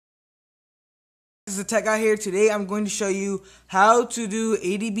This is the Tech Guy here. Today I'm going to show you how to do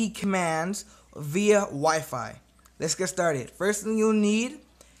ADB commands via Wi-Fi. Let's get started. First thing you'll need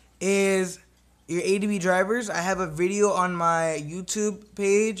is your ADB drivers. I have a video on my YouTube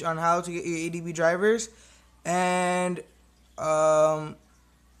page on how to get your ADB drivers and um,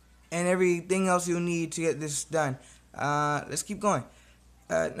 and everything else you'll need to get this done. Let's keep going.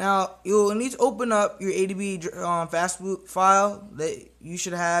 Now, you'll need to open up your ADB fastboot file that you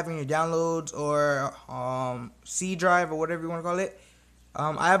should have in your downloads or C drive or whatever you want to call it.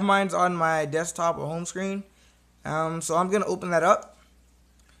 I have mine on my desktop or home screen. So I'm going to open that up.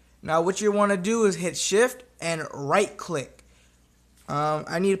 Now, what you want to do is hit shift and right click.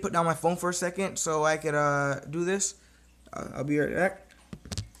 I need to put down my phone for a second so I could do this. I'll be right back.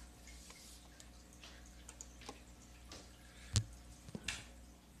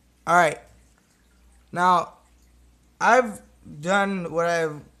 Alright, now I've done what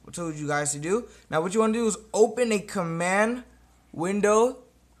I've told you guys to do. Now what you want to do is open a command window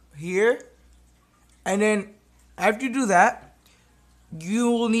here, and then after you do that, you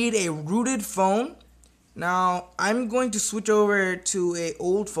will need a rooted phone. Now I'm going to switch over to a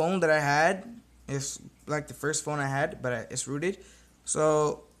old phone that I had. It's like the first phone I had, but it's rooted.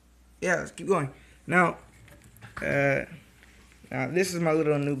 So yeah, let's keep going. Now this is my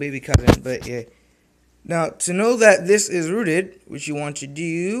little new baby cousin, but yeah. Now, to know that this is rooted, what you want to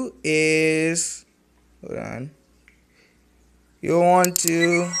do is, hold on. You'll want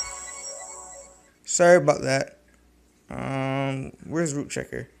to, sorry about that. Where's root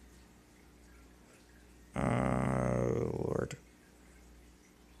checker? Lord.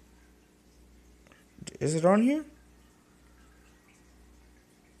 Is it on here?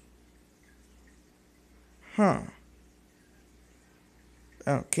 Huh.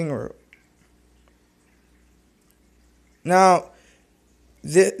 Oh, King Root. Now,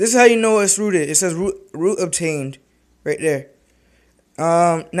 this is how you know it's rooted. It says root obtained right there.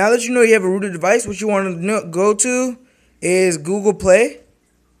 Now that you know you have a rooted device, what you want to go to is Google Play.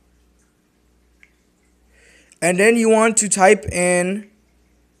 And then you want to type in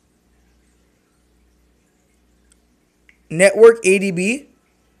Network ADB.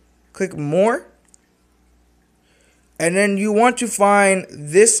 Click More. And then you want to find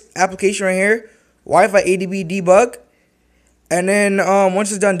this application right here, Wi-Fi ADB Debug. And then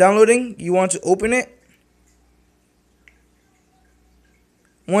once it's done downloading, you want to open it.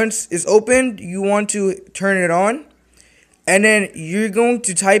 Once it's opened, you want to turn it on. And then you're going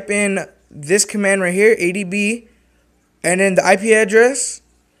to type in this command right here, ADB, and then the IP address,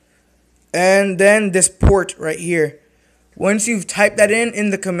 and then this port right here. Once you've typed that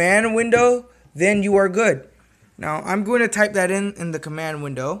in the command window, then you are good. Now, I'm going to type that in the command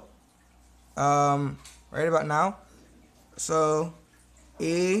window right about now. So,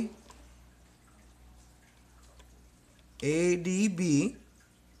 ADB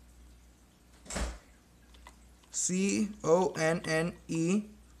CONNECT,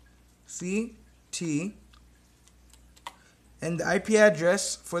 and the IP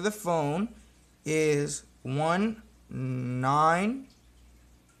address for the phone is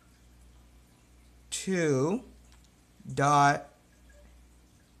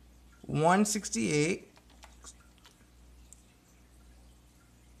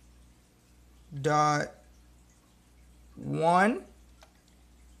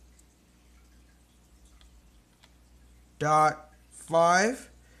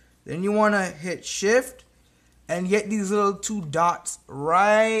Then you want to hit shift and get these little two dots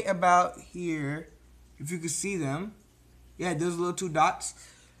right about here, if you can see them. Yeah, those little two dots,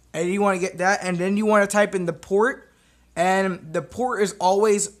 and you want to get that, and then you want to type in the port, and the port is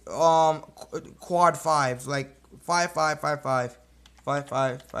always quad 5, like 5555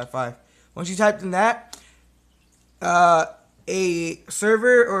 5555. Once you typed in that, a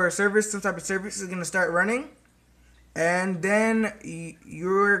server or a service, some type of service is going to start running, and then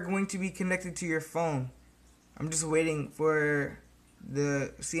you're going to be connected to your phone. I'm just waiting for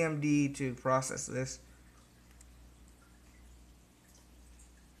the CMD to process this.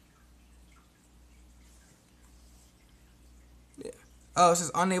 Yeah. Oh, it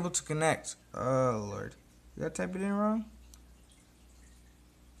says unable to connect. Oh, Lord. Did I type it in wrong?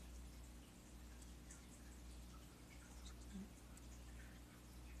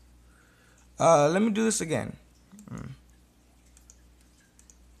 Let me do this again.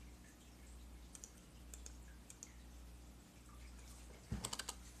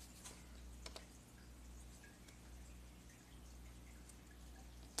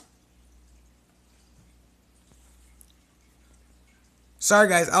 Sorry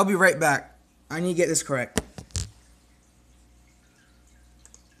guys, I'll be right back. I need to get this correct.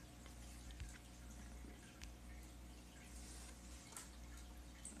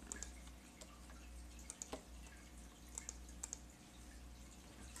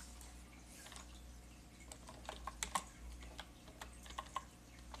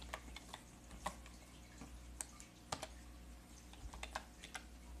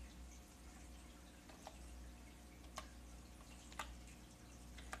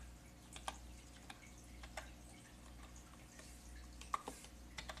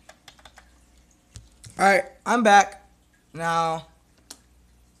 Alright, I'm back. Now,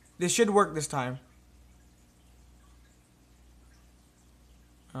 this should work this time.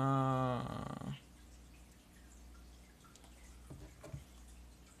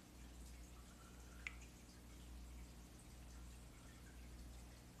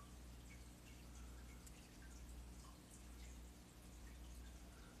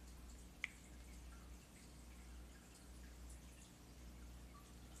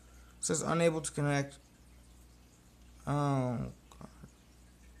 Says unable to connect. Oh, God.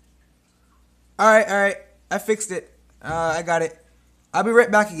 Alright. I fixed it. I got it. I'll be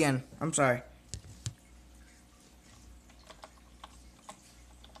right back again. I'm sorry.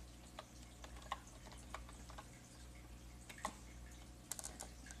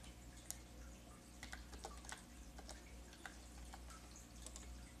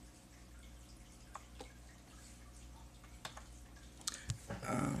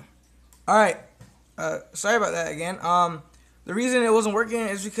 Alright. Sorry about that again. The reason it wasn't working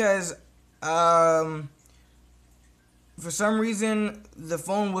is because, for some reason, the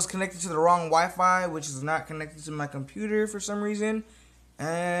phone was connected to the wrong Wi-Fi, which is not connected to my computer for some reason.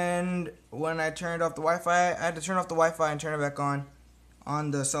 And when I turned off the Wi-Fi, I had to turn off the Wi-Fi and turn it back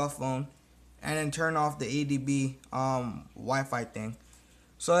on the cell phone, and then turn off the ADB Wi-Fi thing.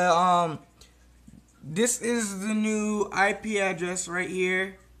 So this is the new IP address right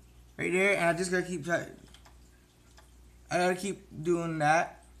here, right there, and I just gotta keep doing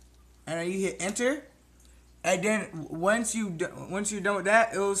that, and then you hit enter, and then once you're done with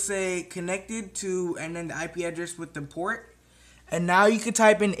that, it will say connected to, and then the IP address with the port, and now you can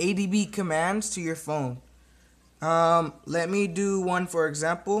type in ADB commands to your phone. Let me do one for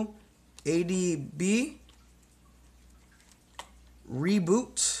example. ADB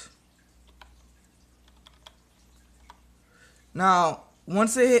reboot. Now,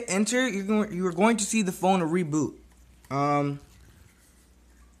 once I hit enter, you're going to see the phone reboot.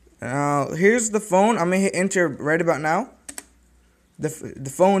 Now here's the phone. I'm gonna hit enter right about now. The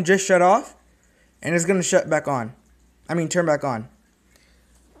phone just shut off, and it's gonna shut back on. Turn back on.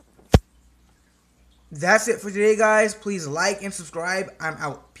 That's it for today, guys. Please like and subscribe. I'm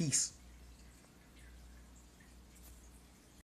out. Peace.